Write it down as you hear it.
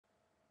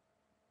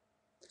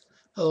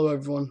Hello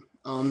everyone.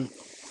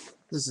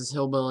 This is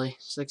Hillbilly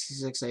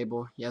 66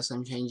 Able. Yes,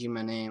 I'm changing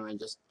my name. I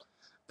just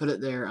put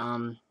it there.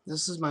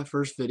 This is my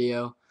first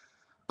video.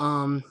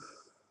 Um,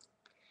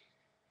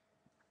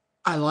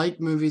 I like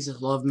movies. I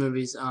love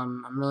movies.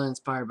 I'm really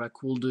inspired by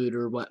Cool Dude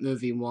or What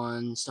Movie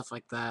Won, stuff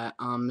like that.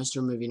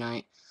 Mr. Movie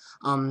Night.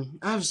 I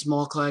have a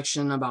small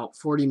collection, about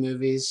 40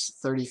 movies,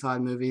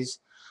 35 movies.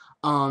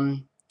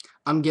 Um,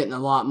 I'm getting a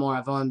lot more.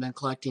 I've only been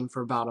collecting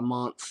for about a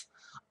month.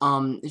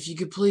 If you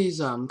could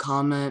please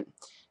comment,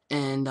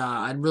 and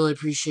I'd really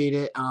appreciate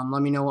it.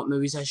 Let me know what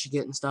movies I should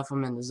get and stuff.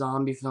 I'm into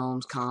zombie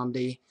films,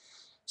 comedy,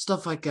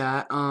 stuff like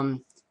that.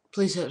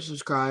 Please hit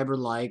subscribe or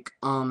like.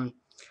 The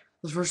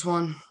first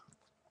one,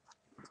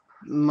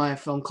 my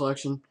film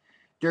collection,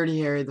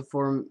 Dirty Harry, the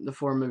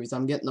four movies.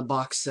 I'm getting the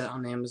box set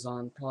on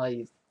Amazon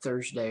probably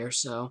Thursday or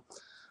so.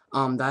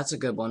 That's a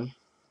good one.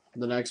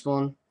 The next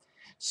one,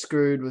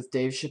 Screwed with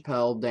Dave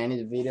Chappelle,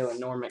 Danny DeVito, and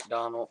Norm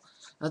Macdonald.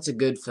 That's a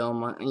good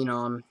film.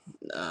 I'm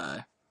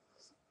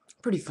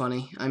pretty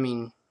funny. I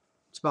mean,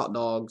 it's about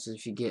dogs,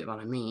 if you get what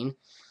I mean.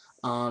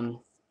 Um,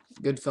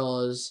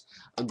 Goodfellas,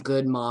 a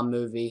good mom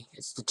movie.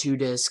 It's the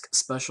 2-disc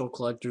special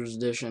collector's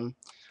edition.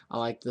 I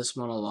like this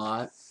one a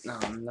lot.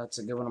 That's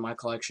a good one in my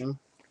collection.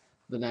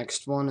 The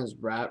next one is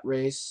Rat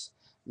Race.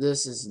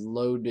 This is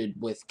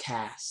loaded with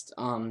cast.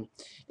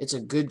 It's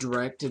a good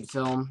directed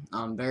film.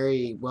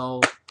 Very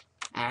well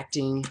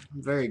acting.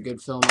 Very good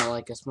film. I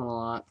like this one a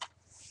lot.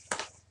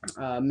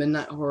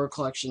 Midnight Horror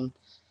Collection.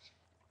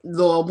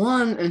 The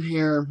one in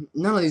here,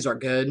 none of these are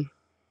good.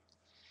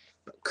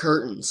 But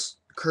Curtains.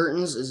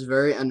 Curtains is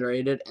very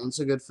underrated and it's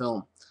a good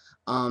film.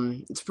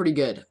 It's pretty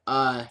good.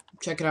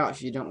 Check it out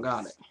if you don't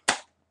got it.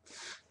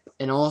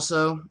 And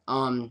also,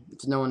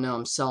 if no one knows,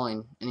 I'm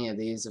selling any of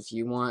these. If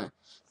you want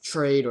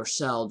trade or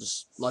sell,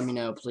 just let me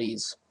know,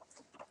 please.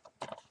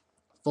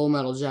 Full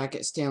Metal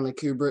Jacket, Stanley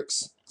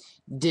Kubrick's,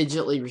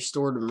 digitally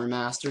restored and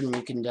remastered, and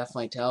you can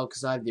definitely tell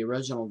because I have the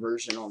original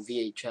version on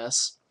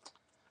VHS.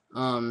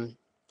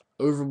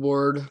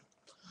 Overboard,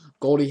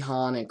 Goldie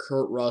Hawn, and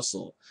Kurt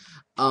Russell.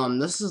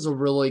 This is a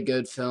really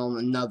good film.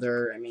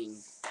 Another,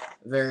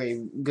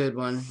 very good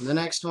one. The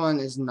next one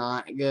is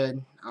not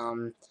good.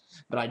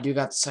 But I do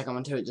got the second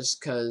one to it just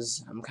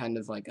because I'm kind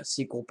of like a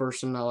sequel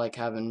person. I like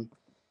having,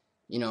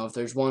 if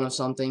there's one of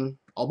something,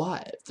 I'll buy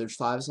it. If there's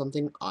five of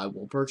something, I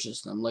will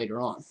purchase them later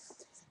on.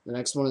 The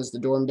next one is The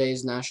Dorm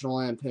Days, National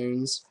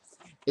Lampoons.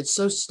 It's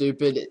so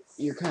stupid,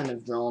 you're kind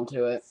of drawn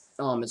to it.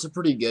 It's a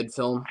pretty good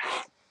film.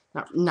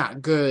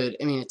 Not good.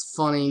 I mean, it's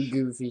funny,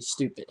 goofy,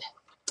 stupid.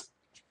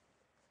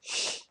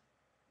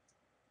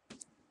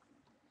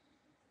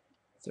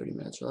 30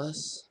 minutes or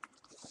less.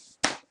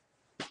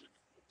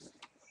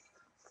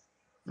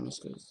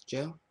 Ernest goes to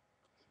jail.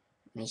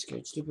 Ernest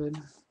scared stupid.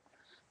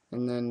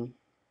 And then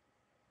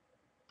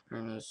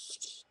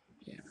Ernest,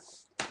 yeah,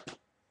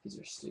 these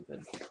are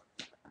stupid.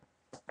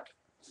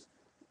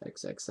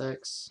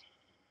 XXX.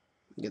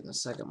 I'm getting the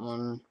second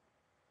one.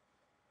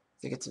 I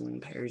think it's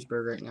in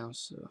Perrysburg right now,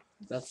 so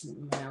that's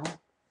in the mail.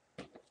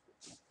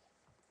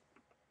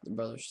 The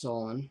Brothers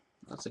Solomon.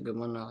 That's a good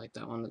one. I like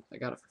that one. I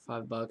got it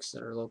for $5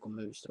 at our local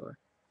movie store.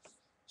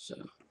 So,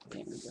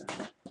 can't beat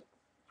that.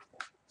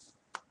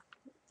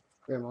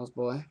 Grandma's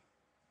Boy.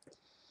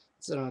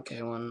 It's an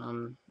okay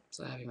one. It's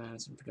a Happy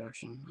Madison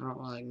production. I don't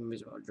really like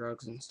movies about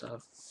drugs and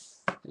stuff.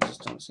 They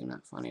just don't seem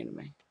that funny to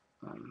me.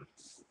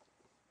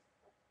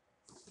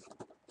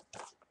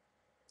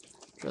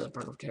 Trailer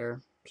Park of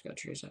Terror. It's got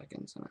Trace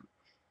Atkins in it.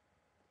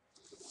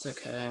 It's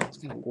okay. It's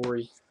kind of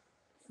gory.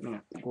 I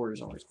mean, gory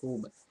is always cool,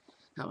 but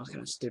that one's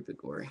kind of stupid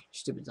gory.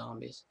 Stupid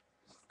zombies.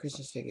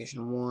 Christmas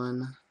Vacation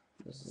 1.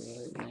 This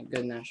is a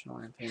good National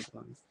Lampoon's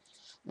one.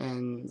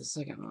 And the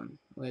second one,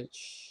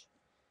 which,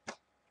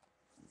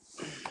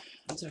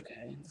 it's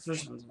okay. The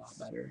first one's a lot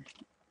better.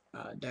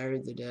 Diary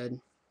of the Dead.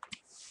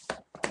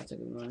 That's a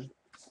good one.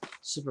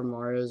 Super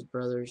Mario's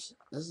Brothers.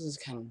 This is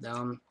kind of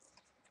dumb.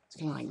 It's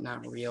kind of like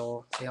not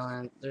real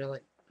feeling.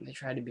 They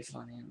tried to be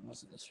funny and it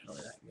wasn't just really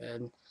that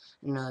good.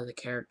 None of the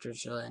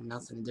characters really had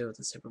nothing to do with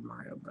the Super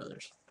Mario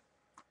Brothers.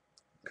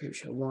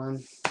 Creepshow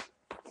 1.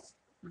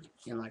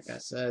 And like I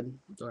said,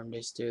 Dorm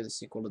Days 2, the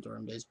sequel to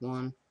Dorm Days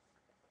 1.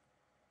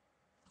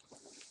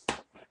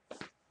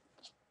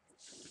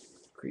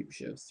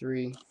 Creepshow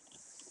 3.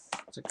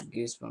 It's like a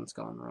Goosebumps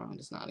gone wrong.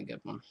 It's not a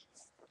good one.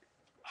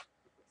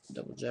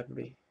 Double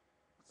Jeopardy.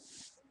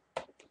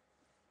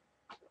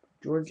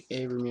 George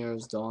A.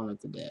 Romero's Dawn of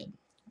the Dead.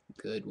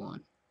 Good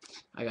one.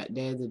 I got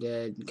Day of the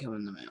Dead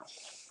coming in the mail.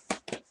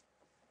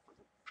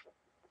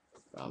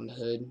 Robin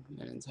Hood,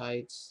 Men in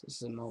Tights. This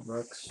is a Mel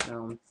Brooks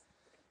film.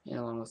 And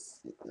along with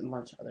a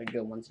bunch of other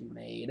good ones he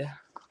made.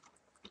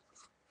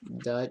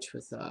 Dutch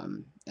with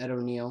Ed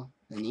O'Neill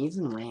and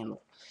Ethan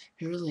Randall.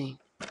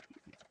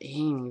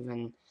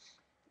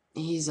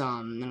 He's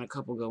in a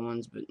couple good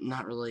ones, but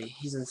not really.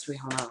 He's in Sweet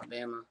Home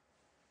Alabama.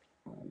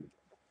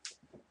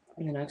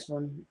 And the next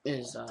one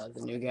is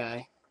the new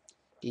guy,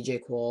 DJ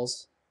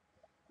Qualls.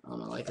 I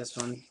like this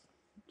one.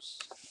 It's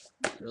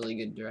really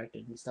good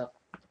directed and stuff.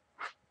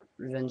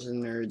 Revenge of the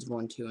Nerds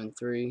 1, 2, and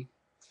 3.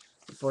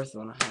 The fourth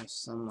one I have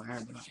somewhere,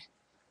 but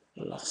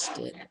I lost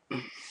it.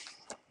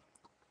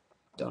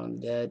 Dawn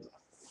of the Dead,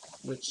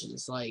 which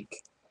is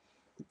like,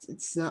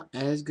 it's not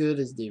as good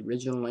as the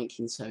original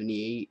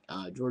 1978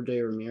 George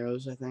A.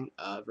 Romero's, I think,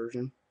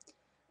 version.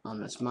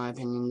 That's my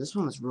opinion. This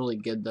one was really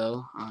good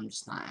though.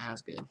 Just not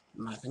as good, in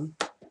my opinion.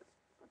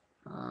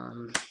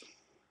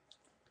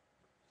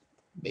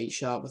 Bait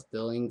Shot with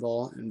Bill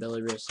Engvall and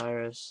Billy Ray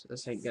Cyrus.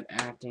 This had good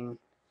acting,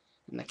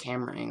 and the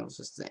camera angles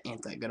just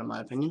ain't that good in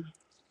my opinion.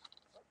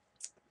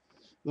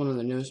 One of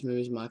the newest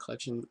movies in my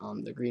collection,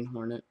 The Green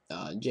Hornet,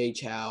 Jay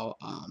Chow,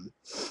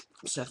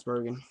 Seth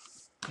Rogen,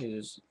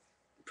 who's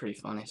pretty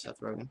funny, Seth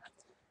Rogen.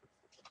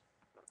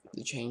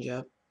 The Change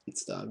Up,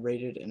 it's the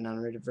rated and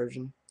unrated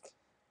version.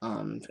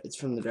 It's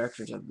from the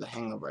directors of The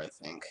Hangover, I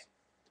think.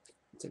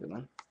 It's a good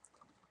one.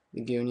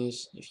 The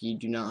Goonies, if you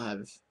do not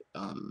have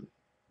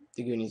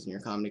The Goonies in your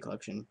comedy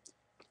collection,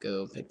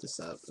 go pick this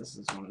up. This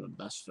is one of the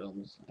best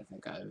films I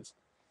think I've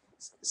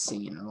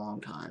seen in a long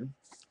time.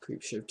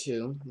 Creepshow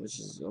 2, which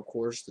is of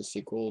course the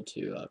sequel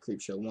to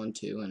Creepshow 1,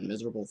 2, and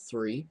Miserable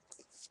 3.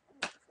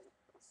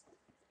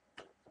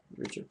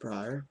 Richard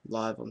Pryor,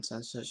 live on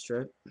Sunset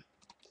Strip.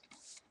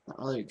 Not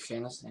really a big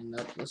fan of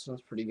stand-up. This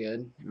one's pretty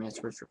good. I mean,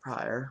 it's Richard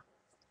Pryor.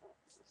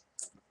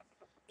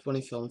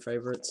 20 film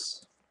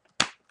favorites.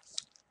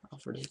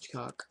 Alfred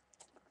Hitchcock.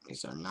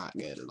 These are not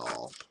good at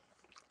all.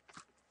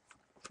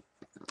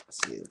 Let's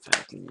see the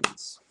fact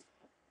needs.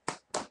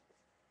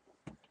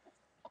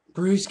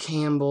 Bruce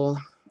Campbell,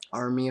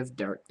 Army of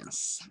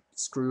Darkness,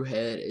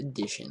 Screwhead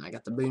Edition. I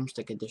got the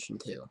Boomstick Edition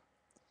too.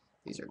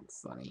 These are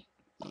funny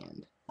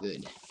and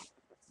good.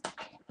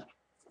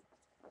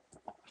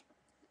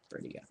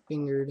 Freddy Got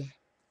Fingered.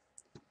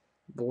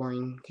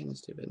 Boring, kind of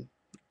stupid.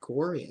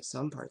 Gory at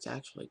some parts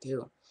actually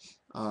too.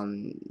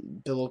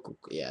 Biblical,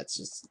 yeah,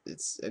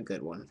 it's a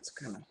good one. It's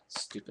kind of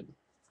stupid.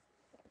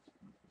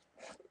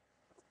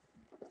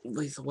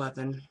 Lethal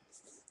Weapon,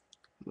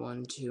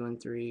 1, 2,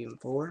 and 3, and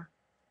 4.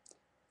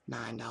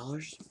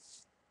 $9.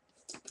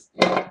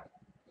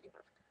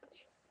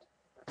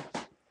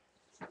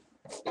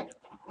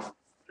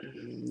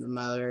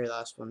 My very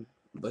last one,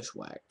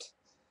 Bushwhacked,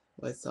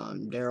 with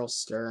Daryl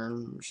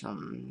Stern,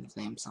 his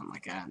name something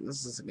like that.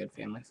 This is a good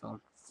family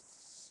film.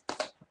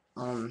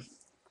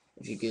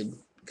 If you could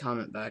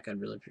comment back,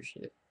 I'd really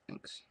appreciate it.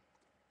 Thanks.